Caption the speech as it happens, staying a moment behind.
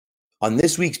On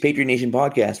this week's Patriot Nation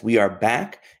podcast, we are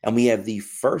back and we have the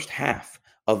first half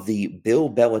of the Bill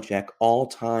Belichick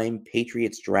all-time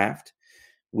Patriots draft.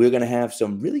 We're going to have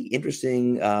some really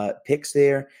interesting picks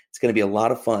there. It's going to be a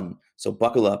lot of fun. So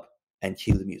buckle up and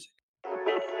cue the music.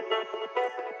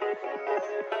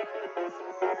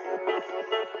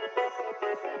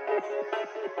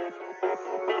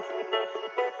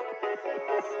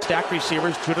 Stacked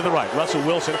receivers, two to the right. Russell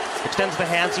Wilson extends the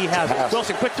hands he has.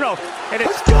 Wilson, quick throw. And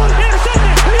it's intercepted!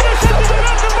 Intercepted!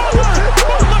 Malcolm Butler!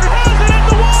 Butler has it at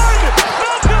the one!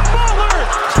 Malcolm Butler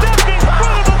stepping in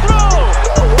front of the throw!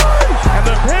 And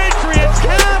the Patriots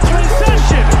have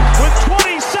possession with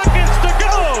 20 seconds to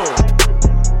go!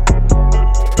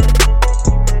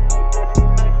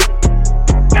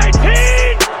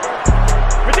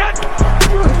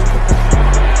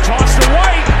 Toss to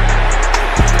White.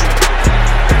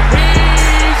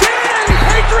 He's in!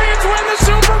 Patriots win the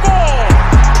Super Bowl!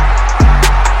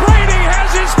 Brady has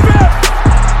his fifth!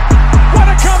 What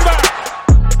a comeback!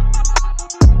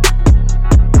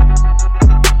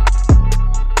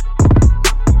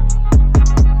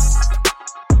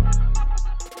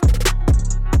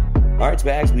 All right,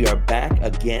 Spags, we are back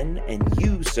again, and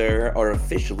you, sir, are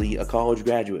officially a college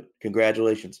graduate.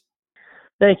 Congratulations.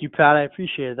 Thank you, Pat. I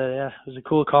appreciate that. Yeah, it was a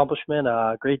cool accomplishment.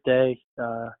 Great day.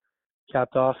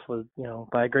 Capped off with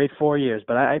by a great 4 years.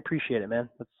 But I appreciate it, man.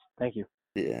 Thank you.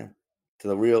 Yeah, to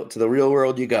the real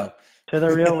world you go. To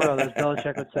the real world, as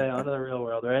Belichick would say, onto the real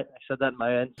world, right? I said that in my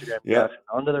Instagram. Yeah,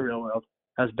 onto the real world,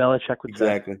 as Belichick would say.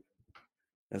 Exactly.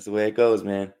 That's the way it goes,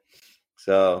 man.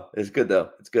 So it's good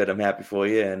though. It's good. I'm happy for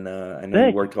you, and I know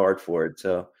you worked hard for it.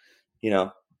 So, you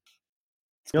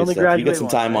only graduate. You get some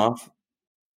time off.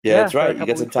 Yeah, that's right. You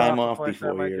get some time off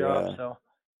before your job. So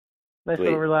nice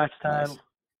little relaxed time. Nice.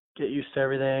 Get used to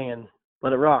everything and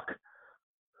let it rock.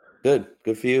 Good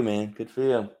for you, man. Good for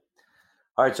you.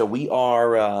 All right, so we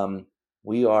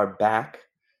are back.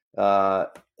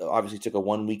 Obviously took a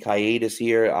 1 week hiatus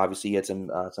here. Obviously you had some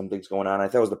things going on. I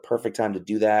thought it was the perfect time to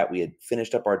do that. We had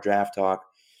finished up our draft talk,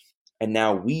 and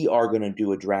now we are going to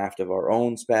do a draft of our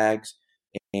own, Spags.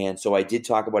 And so I did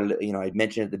talk about it. I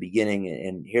mentioned at the beginning,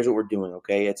 and here's what we're doing.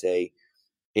 Okay, it's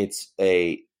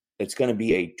going to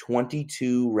be a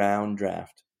 22 round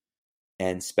draft,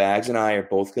 and Spags and I are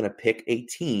both going to pick a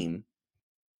team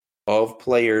of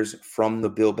players from the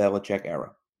Bill Belichick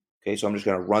era. Okay, so I'm just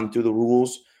going to run through the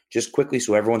rules just quickly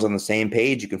so everyone's on the same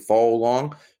page. You can follow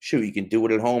along. Shoot, you can do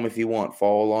it at home if you want.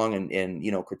 Follow along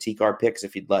and critique our picks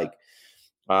if you'd like.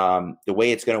 The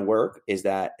way it's going to work is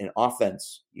that in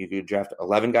offense, you could draft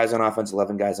 11 guys on offense,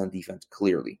 11 guys on defense,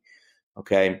 clearly.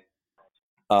 Okay.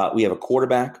 We have a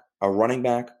quarterback, a running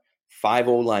back, 5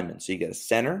 O-linemen. So you get a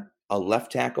center, a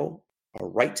left tackle, a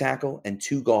right tackle, and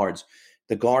 2 guards.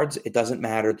 The guards, it doesn't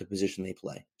matter the position they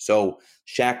play. So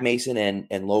Shaq Mason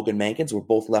and Logan Mankins were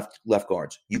both left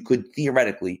guards. You could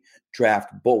theoretically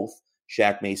draft both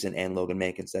Shaq Mason and Logan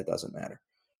Mankins. That doesn't matter.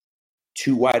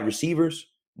 2 wide receivers,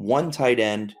 1 tight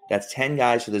end. That's 10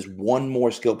 guys. So there's 1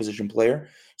 more skill position player.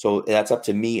 So that's up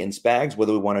to me and Spags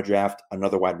whether we want to draft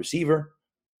another wide receiver,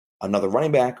 another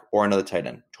running back, or another tight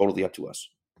end. Totally up to us.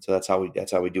 So that's how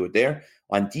we do it there.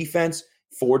 On defense,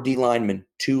 4 D linemen,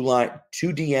 2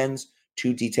 D ends,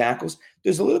 2 D tackles.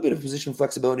 There's a little bit of position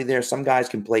flexibility there. Some guys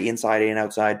can play inside and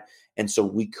outside, and so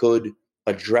we could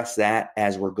address that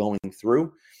as we're going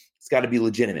through. It's got to be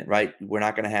legitimate, right? We're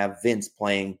not going to have Vince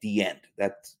playing D end.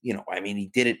 That's, he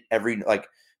did it every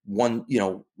one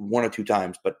or 2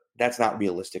 times, but that's not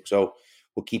realistic. So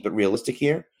we'll keep it realistic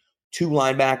here. 2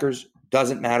 linebackers,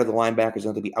 doesn't matter. The linebackers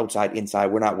don't have to be outside, inside.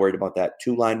 We're not worried about that.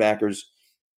 2 linebackers,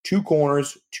 2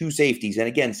 corners, 2 safeties. And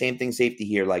again, same thing, safety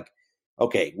here.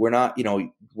 Okay, we're not,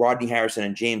 Rodney Harrison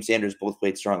and James Sanders both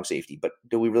played strong safety, but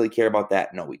do we really care about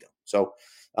that? No, we don't. So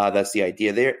that's the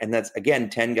idea there. And that's, again,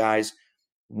 10 guys,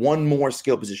 1 more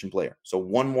skill position player. So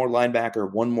 1 more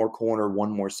linebacker, 1 more corner,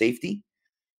 1 more safety.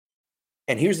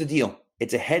 And here's the deal.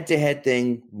 It's a head-to-head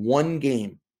thing, 1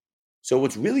 game. So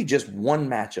it's really just 1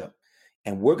 matchup.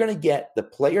 And we're going to get the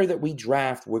player that we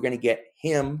draft, we're going to get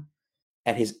him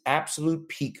at his absolute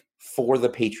peak for the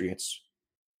Patriots.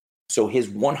 So his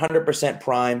 100%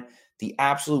 prime, the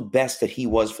absolute best that he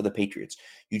was for the Patriots.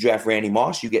 You draft Randy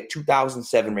Moss, you get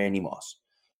 2007 Randy Moss.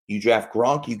 You draft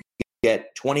Gronk, you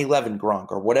get 2011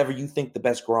 Gronk, or whatever you think the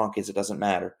best Gronk is. It doesn't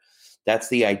matter. That's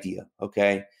the idea,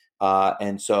 okay?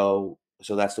 And so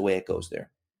that's the way it goes there,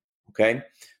 okay?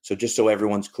 So just so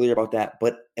everyone's clear about that.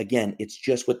 But again, it's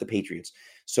just with the Patriots.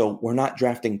 So we're not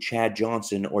drafting Chad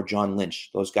Johnson or John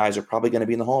Lynch. Those guys are probably going to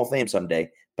be in the Hall of Fame someday,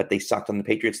 but they sucked on the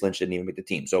Patriots. Lynch didn't even make the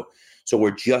team. So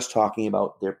we're just talking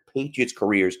about their Patriots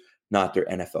careers, not their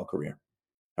NFL career.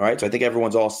 All right, so I think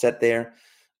everyone's all set there.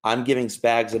 I'm giving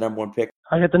Spags the number 1 pick.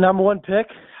 I get the number 1 pick.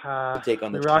 Take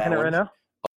on the rocking it right now.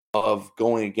 Of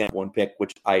going against 1 pick,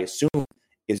 which I assume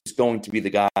is going to be the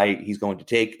guy he's going to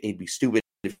take. He'd be stupid,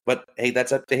 but hey,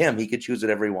 that's up to him. He could choose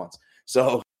whatever he wants.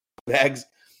 So, Spags,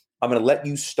 I'm going to let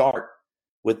you start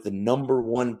with the number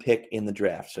 1 pick in the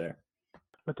draft, sir.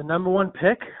 With the number 1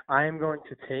 pick, I am going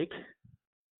to take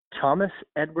Thomas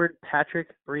Edward Patrick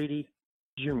Brady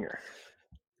Jr.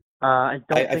 I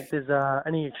don't think there's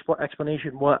any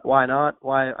explanation why not.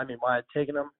 Why I've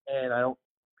taken him, and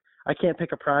I can't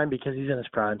pick a prime because he's in his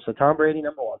prime. So Tom Brady,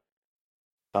 number 1.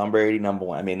 Tom Brady, number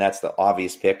 1. I mean, that's the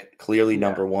obvious pick. Clearly,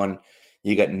 number 1.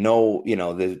 You got no,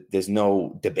 there's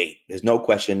no debate. There's no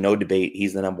question, no debate.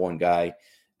 He's the number 1 guy.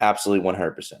 Absolutely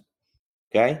 100%.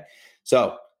 Okay?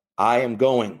 So I am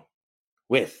going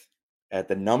with, at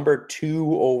the number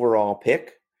 2 overall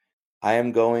pick, I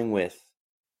am going with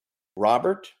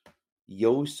Robert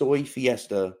Yo Soy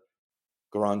Fiesta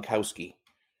Gronkowski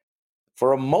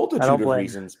for a multitude of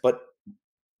reasons. But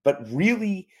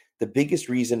really, the biggest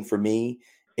reason for me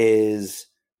is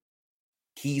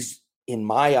he's, in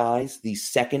my eyes, the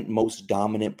second most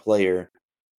dominant player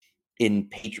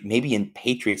maybe in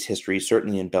Patriots history,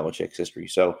 certainly in Belichick's history.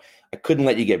 So I couldn't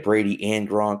let you get Brady and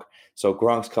Gronk. So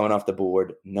Gronk's coming off the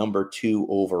board, number 2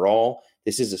 overall.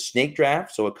 This is a snake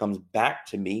draft, so it comes back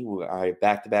to me. I have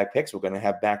back-to-back picks. We're going to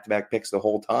have back-to-back picks the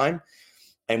whole time.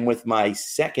 And with my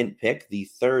second pick, the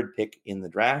 3rd pick in the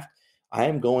draft, I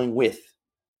am going with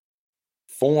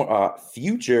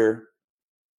future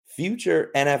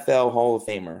NFL Hall of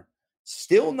Famer,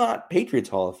 still not Patriots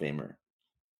Hall of Famer,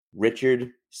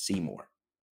 Richard Seymour.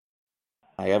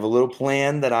 I have a little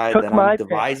plan that I'm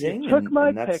devising. Took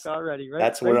my pick already, right?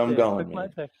 That's where I'm going.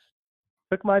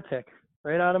 Took my pick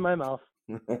right out of my mouth.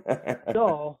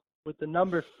 So with the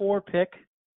number 4 pick,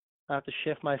 I have to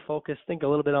shift my focus, think a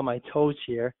little bit on my toes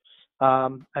here. I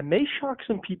may shock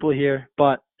some people here,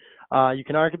 but you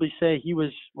can arguably say he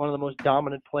was one of the most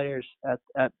dominant players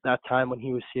at that time when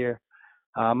he was here.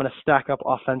 I'm going to stack up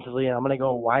offensively, and I'm going to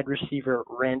go wide receiver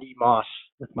Randy Moss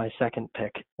with my 2nd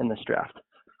pick in this draft.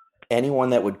 Anyone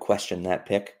that would question that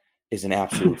pick is an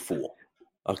absolute fool.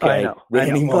 Okay, I know.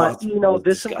 Randy Moss. But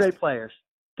there's some great players.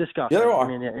 Disgusting. There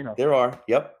are. There are.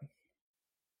 Yep.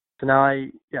 So now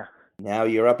Now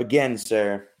you're up again,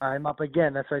 sir. I'm up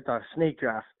again. That's what I thought. Snake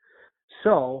draft.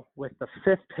 So with the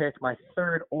 5th pick, my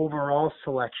 3rd overall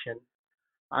selection,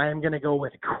 I am going to go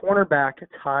with cornerback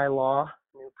Ty Law,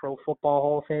 new Pro Football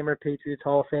Hall of Famer, Patriots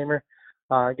Hall of Famer.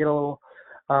 Get a little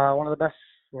one of the best,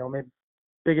 maybe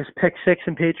biggest pick 6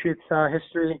 in Patriots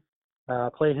history.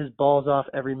 Played his balls off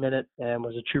every minute and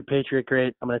was a true Patriot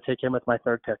great. I'm going to take him with my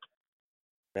 3rd pick.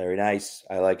 Very nice.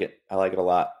 I like it. I like it a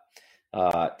lot.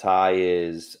 Ty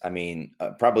is,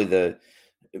 probably I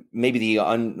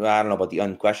don't know about the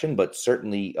unquestioned, but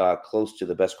certainly close to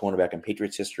the best cornerback in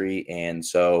Patriots history. And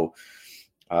so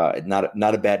not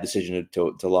a bad decision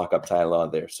to lock up Ty Law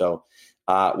there. So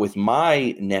with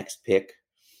my next pick,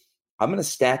 I'm going to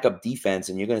stack up defense,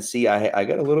 and you're going to see I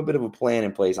got a little bit of a plan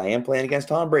in place. I am playing against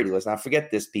Tom Brady. Let's not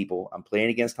forget this, people. I'm playing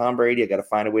against Tom Brady. I got to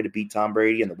find a way to beat Tom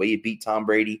Brady, and the way you beat Tom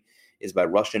Brady is by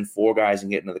rushing 4 guys and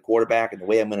getting to the quarterback. And the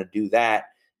way I'm going to do that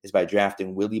is by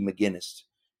drafting Willie McGinnis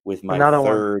with my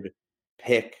 3rd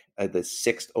pick, the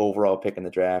 6th overall pick in the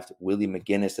draft. Willie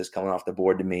McGinnis is coming off the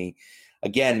board to me.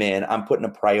 Again, man, I'm putting a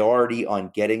priority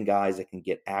on getting guys that can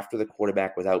get after the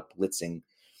quarterback without blitzing.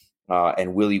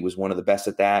 And Willie was one of the best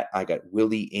at that. I got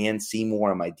Willie and Seymour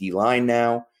on my D-line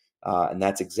now. And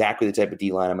that's exactly the type of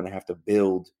D-line I'm going to have to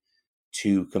build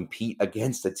to compete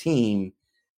against a team,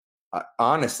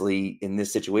 honestly, in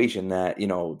this situation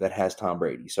that has Tom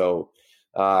Brady. So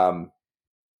now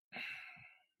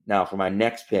for my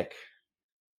next pick,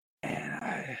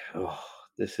 man,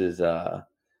 this is a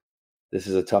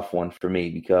tough one for me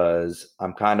because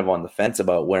I'm kind of on the fence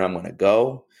about where I'm going to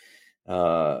go,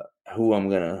 who I'm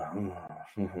going to.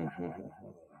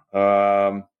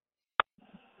 All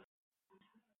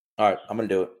right, I'm going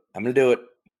to do it.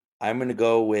 I'm going to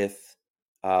go with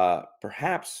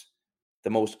perhaps the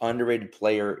most underrated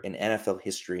player in NFL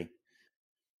history.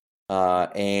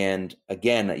 And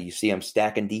again, you see I'm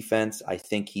stacking defense. I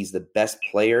think he's the best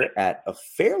player at a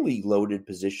fairly loaded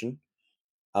position.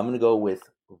 I'm going to go with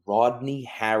Rodney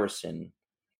Harrison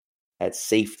at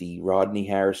safety. Rodney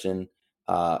Harrison,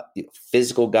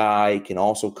 physical guy, can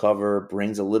also cover,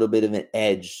 brings a little bit of an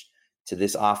edge to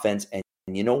this offense. And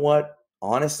you know what?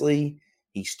 Honestly,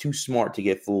 he's too smart to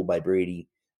get fooled by Brady.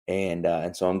 And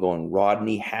so I'm going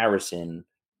Rodney Harrison,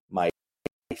 my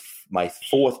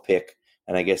 4th pick.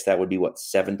 And I guess that would be,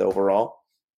 7th overall?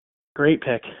 Great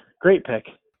pick.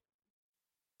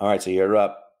 All right, so you're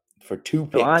up. for 2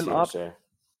 picks So I'm here, up. sir.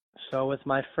 So with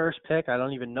my first pick, I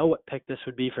don't even know what pick this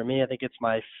would be for me. I think it's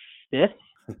my 5th.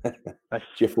 It's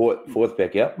your fourth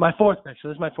pick, yep. My 4th pick. So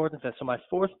this is my 4th and 5th. So my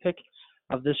 4th pick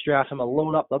of this draft, I'm going to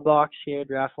load up the box here,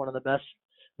 draft one of the best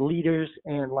leaders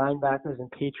and linebackers in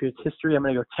Patriots history. I'm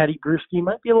going to go Teddy Bruschi.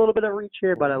 Might be a little bit of reach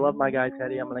here, but I love my guy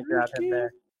Teddy. I'm going to grab him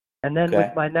there. And then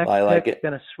with my next pick,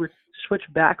 going to switch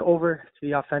back over to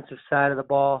the offensive side of the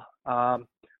ball.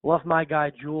 Love my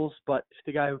guy Jules, but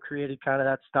the guy who created kind of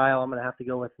that style, I'm going to have to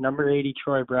go with number 80,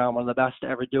 Troy Brown, one of the best to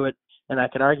ever do it. And I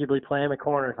could arguably play him at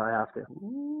corner if I have to.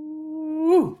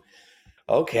 Ooh.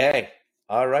 Okay.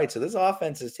 All right. So this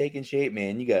offense is taking shape,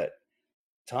 man. You got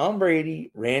Tom Brady,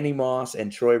 Randy Moss,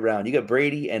 and Troy Brown. You got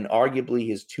Brady and arguably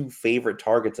his 2 favorite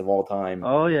targets of all time.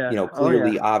 Oh, yeah.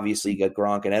 Clearly, obviously, you got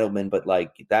Gronk and Edelman, but,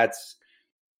 like, it's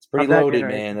pretty loaded,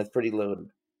 man. That's pretty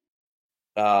loaded.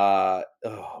 Oh,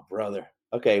 brother.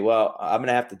 Okay, well, I'm going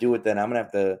to have to do it then.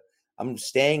 I'm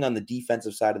staying on the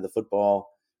defensive side of the football.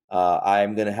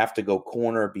 I'm going to have to go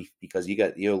corner because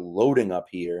you're loading up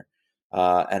here.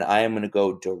 And I am going to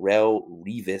go Darrelle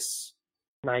Revis.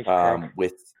 Nice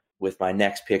with my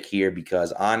next pick here,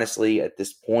 because honestly, at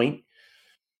this point,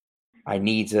 I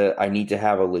need to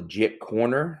have a legit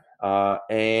corner. Yeah,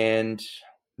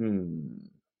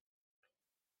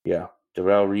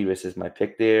 Darrelle Revis is my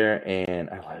pick there, and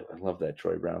I love that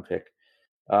Troy Brown pick.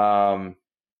 All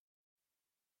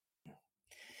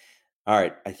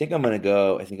right, I think I'm going to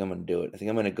do it. I think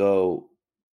I'm going to go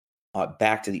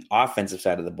back to the offensive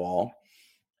side of the ball.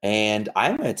 And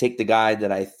I'm going to take the guy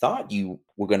that I thought you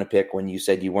were going to pick when you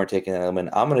said you weren't taking Edelman.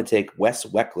 I'm going to take Wes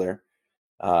Welker.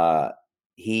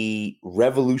 He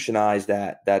revolutionized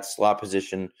that slot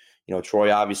position.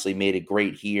 Troy obviously made it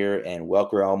great here, and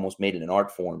Welker almost made it an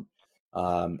art form.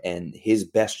 And his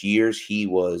best years, he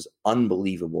was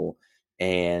unbelievable.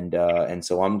 And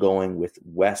so I'm going with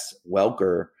Wes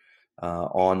Welker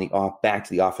back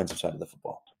to the offensive side of the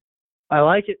football. I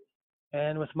like it.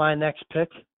 And with my next pick,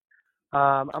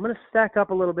 I'm going to stack up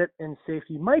a little bit in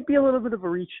safety. Might be a little bit of a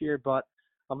reach here, but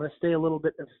I'm going to stay a little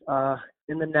bit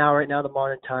in the now right now, the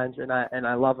modern times, and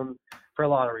I love him for a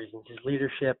lot of reasons. His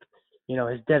leadership,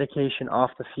 his dedication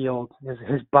off the field,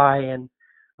 his buy-in,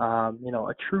 a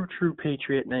true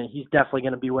Patriot, and he's definitely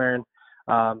going to be wearing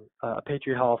a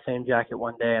Patriot Hall of Fame jacket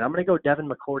one day. And I'm going to go Devin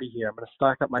McCourty here. I'm going to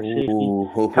stock up my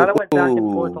safety. Kind of went back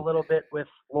and forth a little bit with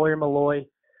Lawyer Malloy,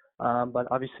 but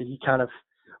obviously he kind of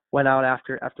went out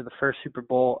after the first Super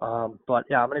Bowl. But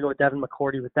yeah, I'm going to go with Devin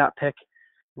McCourty with that pick.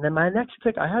 And then my next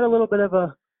pick, I had a little bit of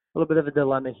a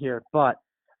dilemma here, but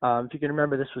if you can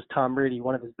remember, this was Tom Brady,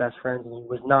 one of his best friends, and he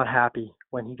was not happy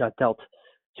when he got dealt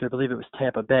to, I believe it was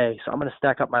Tampa Bay. So I'm going to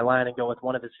stack up my line and go with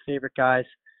one of his favorite guys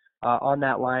on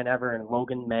that line ever, and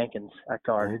Logan Mankins at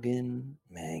guard. Logan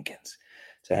Mankins.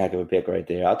 It's a heck of a pick right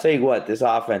there. I'll tell you what, this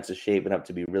offense is shaping up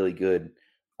to be really good.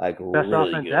 Like best really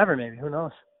offense good. Ever, maybe. Who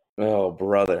knows? Oh,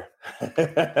 brother.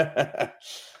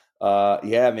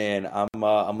 Yeah, man. I'm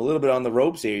a little bit on the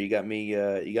ropes here. You got me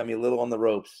a little on the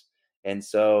ropes. And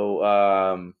so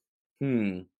all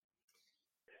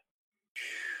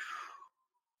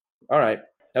right.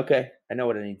 Okay. I know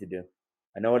what I need to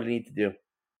do.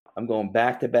 I'm going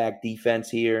back-to-back defense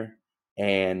here,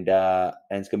 and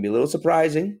it's going to be a little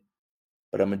surprising,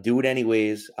 but I'm going to do it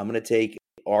anyways. I'm going to take,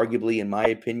 arguably, in my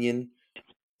opinion,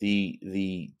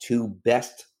 the 2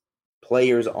 best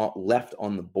players left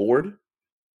on the board,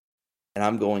 and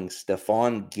I'm going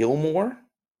Stephon Gilmore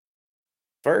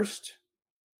first,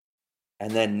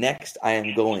 and then next I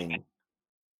am going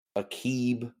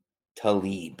Aqib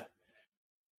Talib.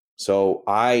 So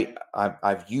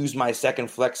I've used my second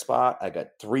flex spot. I got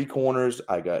 3 corners.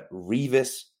 I got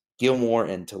Revis, Gilmore,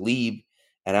 and Talib,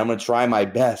 and I'm going to try my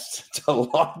best to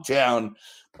lock down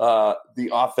the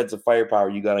offensive firepower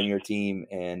you got on your team,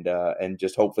 and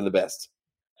just hope for the best.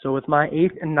 So with my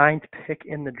 8th and 9th pick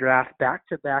in the draft,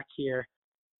 back-to-back here,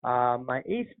 my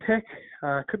 8th pick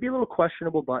could be a little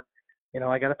questionable, but,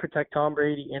 I got to protect Tom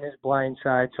Brady in his blind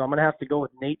side. So I'm going to have to go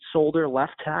with Nate Solder,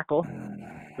 left tackle,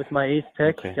 with my 8th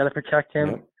pick. Okay. Got to protect him.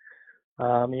 Yep.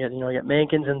 You got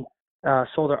Mankins and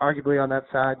Solder arguably on that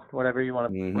side. Whatever you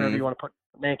want to, wherever you want to put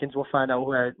Mankins, we'll find out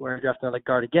where I draft another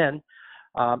guard again.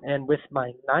 And with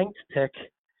my 9th pick,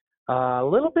 a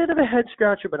little bit of a head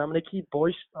scratcher, but I'm going to keep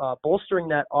bolstering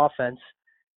that offense.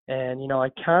 And, I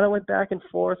kind of went back and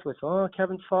forth with,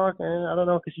 Kevin Falk, and I don't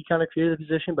know, because he kind of created the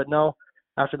position. But no,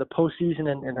 after the postseason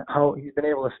and how he's been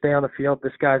able to stay on the field,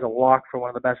 this guy's a lock for one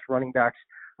of the best running backs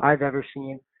I've ever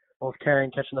seen, both carrying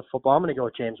and catching the football. I'm going to go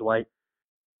with James White.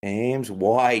 James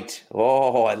White.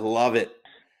 Oh, I love it.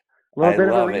 A little bit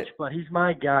of a reach, but he's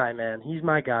my guy, man. He's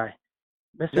my guy.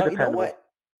 Mr. Dependable. You know what?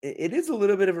 it is a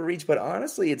little bit of a reach, but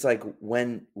honestly, it's like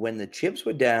when the chips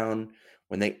were down,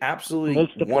 when they absolutely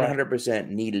 100%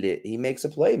 needed it, he makes a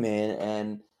play, man.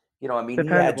 And he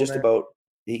had just about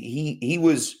he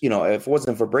was, if it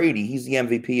wasn't for Brady, he's the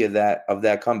MVP of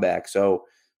that comeback. So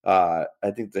I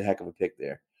think it's a heck of a pick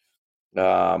there.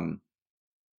 All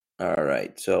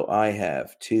right, so I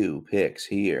have 2 picks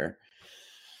here.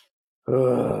 All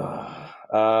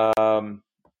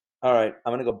right, I'm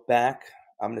gonna go back.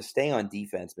 I'm gonna stay on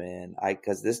defense, man.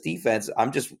 Because this defense,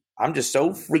 I'm just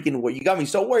so freaking. You got me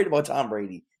so worried about Tom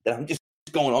Brady that I'm just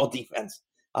going all defense.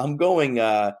 I'm going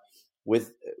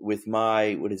with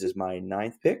my my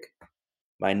 9th pick.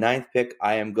 My 9th pick,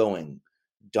 I am going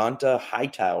Donta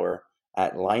Hightower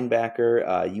at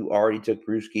linebacker. You already took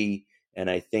Bruschi, and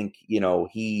I think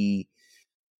he's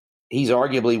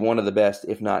arguably one of the best,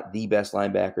 if not the best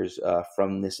linebackers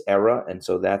from this era. And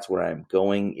so that's where I'm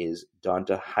going is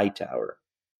Donta Hightower.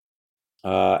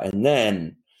 And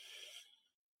then,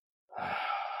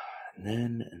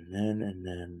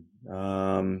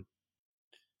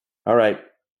 all right,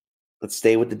 let's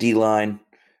stay with the D-line,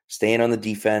 staying on the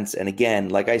defense. And again,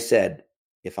 like I said,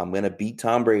 if I'm going to beat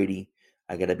Tom Brady,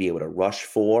 I got to be able to rush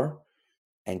 4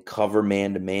 and cover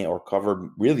man-to-man or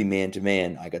cover really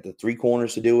man-to-man. I got the 3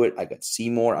 corners to do it. I got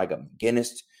Seymour. I got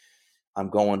McGinnis. I'm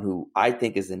going who I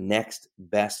think is the next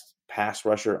best pass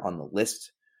rusher on the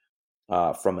list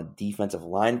from a defensive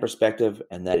line perspective,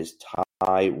 and that is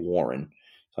Ty Warren.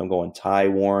 So I'm going Ty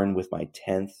Warren with my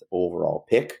 10th overall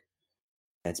pick.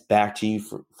 And it's back to you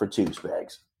for 2,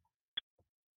 Spags.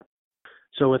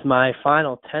 So with my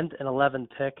final 10th and 11th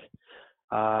pick,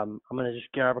 I'm going to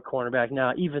just grab a cornerback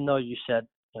now, even though you said,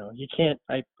 you can't,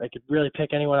 I could really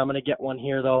pick anyone. I'm going to get one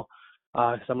here, though,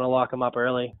 because I'm going to lock him up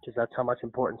early because that's how much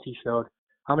importance he showed.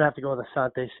 I'm going to have to go with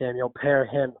Asante Samuel, pair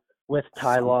him with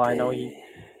Ty Law. I know he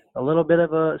a little bit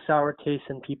of a sour taste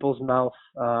in people's mouth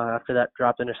after that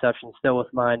dropped interception, still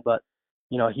with mine, but,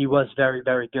 he was very,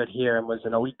 very good here and was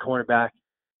an elite cornerback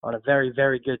on a very,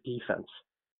 very good defense.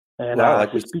 And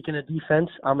speaking of defense,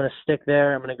 I'm going to stick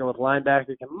there. I'm going to go with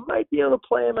linebacker. I might be able to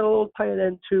play him at a little tight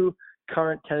end too.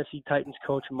 Current Tennessee Titans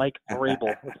coach Mike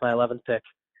Vrabel with my 11th pick.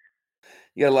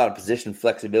 You got a lot of position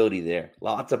flexibility there.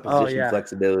 Lots of position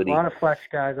flexibility. A lot of flex,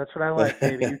 guys. That's what I like,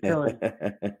 baby. You're killing.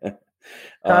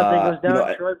 Something goes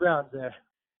down. Troy Brown's there.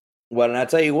 Well, and I'll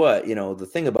tell you what, the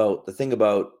thing about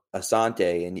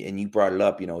Asante, and you brought it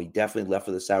up, he definitely left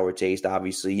with a sour taste.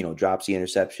 Obviously, drops the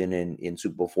interception in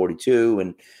Super Bowl 42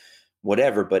 and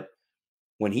whatever. But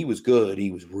when he was good,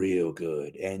 he was real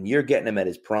good. And you're getting him at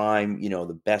his prime,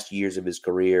 the best years of his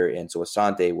career. And so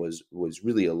Asante was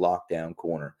really a lockdown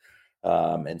corner.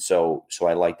 And so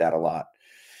I like that a lot.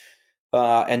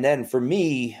 And then for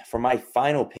me, for my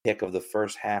final pick of the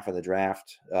first half of the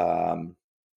draft, I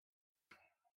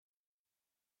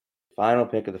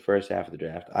am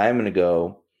going to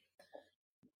go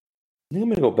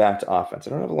back to offense. I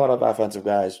don't have a lot of offensive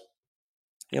guys.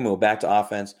 I'm going to go back to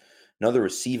offense, another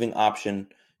receiving option,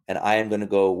 and I am going to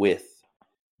go with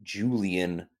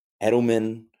Julian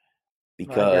Edelman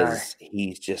because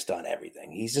he's just done everything.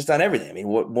 I mean,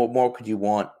 what more could you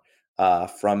want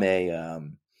from a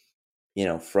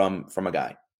from a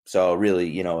guy? So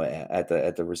really, at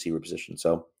the receiver position.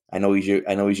 So I know he's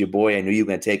your boy. I knew you were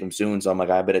going to take him soon, so I'm like,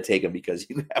 I better take him because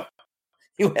you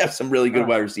have some really good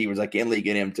wide receivers. I can't let you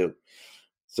get him too.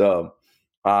 So,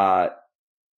 let's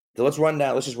just run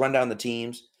down the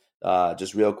teams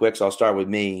just real quick. So I'll start with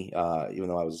me, even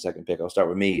though I was the second pick. I'll start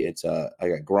with me. It's I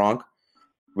got Gronk,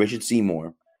 Richard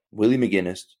Seymour, Willie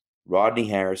McGinnis, Rodney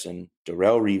Harrison,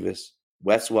 Darrelle Revis,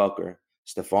 Wes Welker,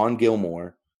 Stephon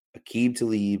Gilmore, Aqib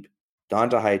Talib,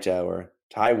 Donta Hightower,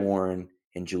 Ty Warren,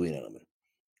 and Julian Edelman.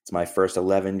 It's my first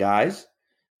 11 guys.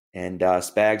 And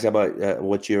Spags, how about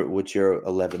what's your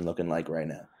 11 looking like right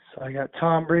now? So I got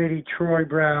Tom Brady, Troy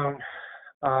Brown,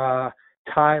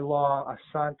 Ty Law,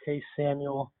 Asante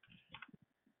Samuel,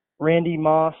 Randy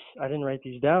Moss. I didn't write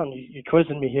these down. You're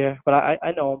quizzing me here, but I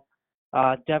know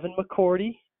them. Devin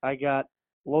McCourty. I got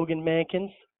Logan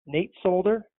Mankins, Nate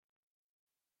Solder.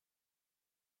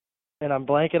 And I'm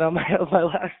blanking on my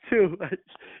last 2.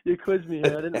 You quizzed me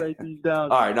here. I didn't write these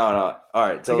down. All right, no. All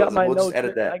right, so we'll just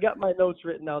edit that. I got my notes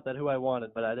written out that who I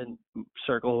wanted, but I didn't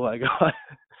circle who I got.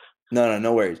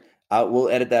 No worries. We'll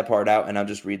edit that part out, and I'll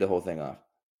just read the whole thing off.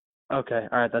 Okay,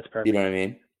 all right, that's perfect. You know what I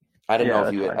mean? I didn't know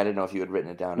if you had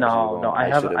written it down. No,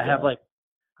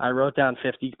 I wrote down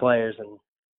 50 players, and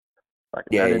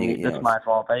it's my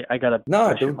fault. I gotta.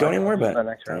 No, don't even worry about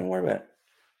it. Don't even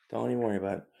worry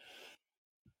about it.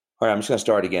 All right, I'm just going to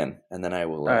start again, and then I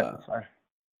will. All right, sorry.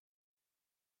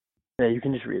 Yeah, you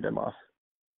can just read them off.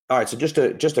 All right, so just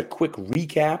a quick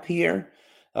recap here.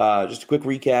 Just a quick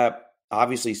recap.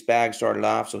 Obviously, Spag started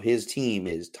off, so his team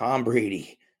is Tom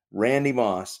Brady, Randy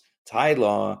Moss, Ty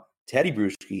Law, Teddy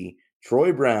Bruschi,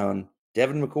 Troy Brown,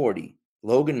 Devin McCourty,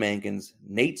 Logan Mankins,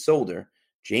 Nate Solder,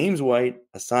 James White,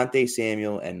 Asante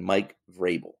Samuel, and Mike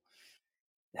Vrabel.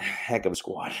 Heck of a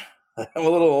squad. I'm a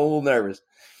little nervous.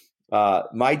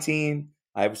 My team,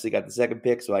 I obviously got the second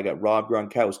pick, so I got Rob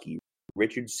Gronkowski,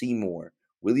 Richard Seymour,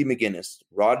 Willie McGinnis,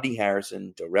 Rodney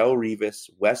Harrison, Darrelle Revis,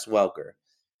 Wes Welker,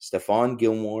 Stephon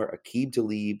Gilmore, Aqib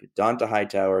Talib, Donta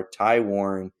Hightower, Ty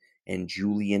Warren, and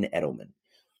Julian Edelman.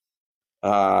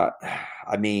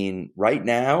 I mean, right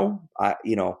now, I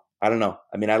don't know.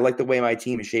 I mean, I like the way my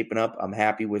team is shaping up. I'm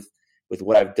happy with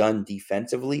what I've done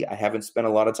defensively. I haven't spent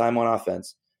a lot of time on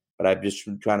offense, but I'm just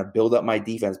trying to build up my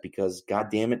defense because, God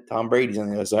damn it, Tom Brady's on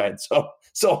the other side.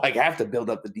 So I have to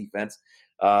build up the defense.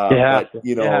 But,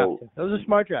 those are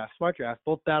smart drafts.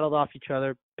 Both battled off each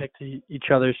other, picked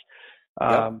each other's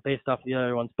based off the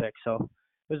other one's pick. So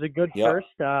it was a good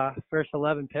first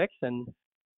 11 picks, and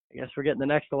I guess we're getting the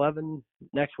next 11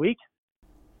 next week.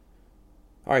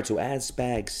 All right, so as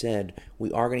Spag said,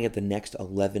 we are going to get the next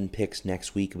 11 picks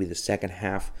next week. It'll be the second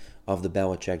half of the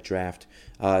Belichick draft.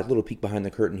 A little peek behind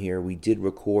the curtain here. We did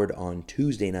record on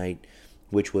Tuesday night,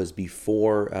 which was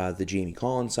before the Jamie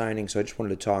Collins signing. So I just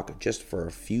wanted to talk just for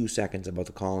a few seconds about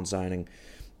the Collins signing.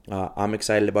 I'm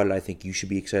excited about it. I think you should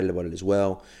be excited about it as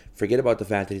well. Forget about the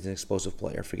fact that he's an explosive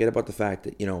player. Forget about the fact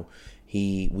that,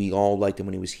 we all liked him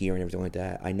when he was here and everything like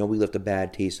that. I know we left a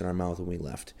bad taste in our mouth when we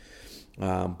left.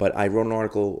 But I wrote an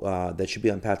article that should be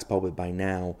on Pat's Pulpit by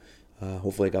now.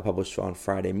 Hopefully it got published on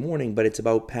Friday morning. But it's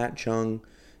about Pat Chung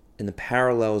and the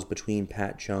parallels between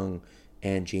Pat Chung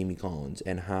and Jamie Collins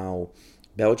and how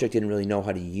Belichick didn't really know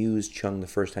how to use Chung the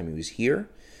first time he was here.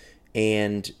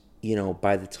 And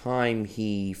by the time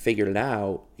he figured it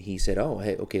out, he said,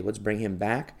 let's bring him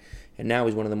back. And now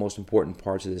he's one of the most important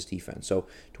parts of this defense. So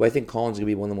do I think Collins is going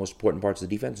to be one of the most important parts of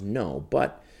the defense? No.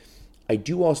 But I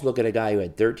do also look at a guy who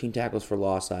had 13 tackles for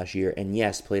loss last year and,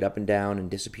 yes, played up and down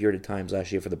and disappeared at times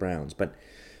last year for the Browns. But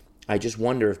I just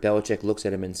wonder if Belichick looks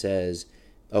at him and says,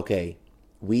 okay,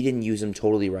 we didn't use him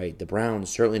totally right. The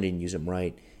Browns certainly didn't use him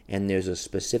right. And there's a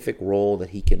specific role that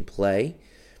he can play.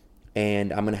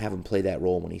 And I'm going to have him play that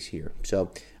role when he's here.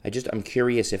 So I'm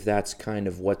curious if that's kind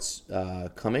of what's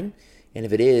coming. And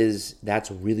if it is,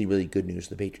 that's really, really good news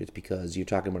for the Patriots because you're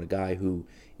talking about a guy who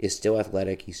is still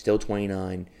athletic. He's still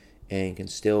 29 and can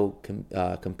still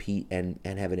compete and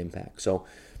have an impact. So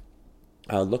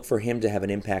look for him to have an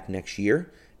impact next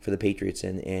year for the Patriots.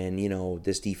 And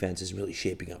this defense is really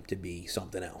shaping up to be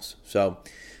something else. So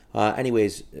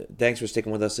anyways, thanks for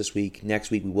sticking with us this week. Next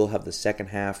week, we will have the second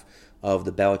half of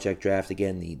the Belichick draft.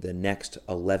 Again, the next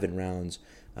 11 rounds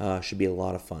should be a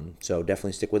lot of fun. So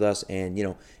definitely stick with us. And,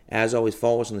 as always,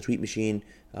 follow us on the tweet machine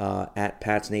at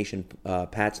Pats Nation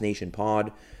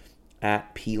Pod,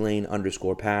 at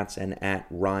plane_Pats, and at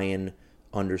Ryan_Spags.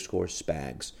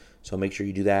 So make sure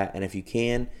you do that. And if you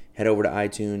can, head over to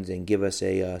iTunes and give us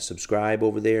a subscribe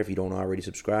over there. If you don't already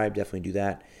subscribe, definitely do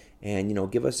that. And,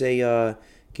 give us a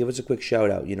quick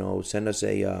shout out. Send us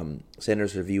a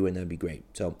review, and that'd be great.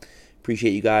 So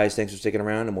appreciate you guys. Thanks for sticking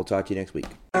around, and we'll talk to you next week.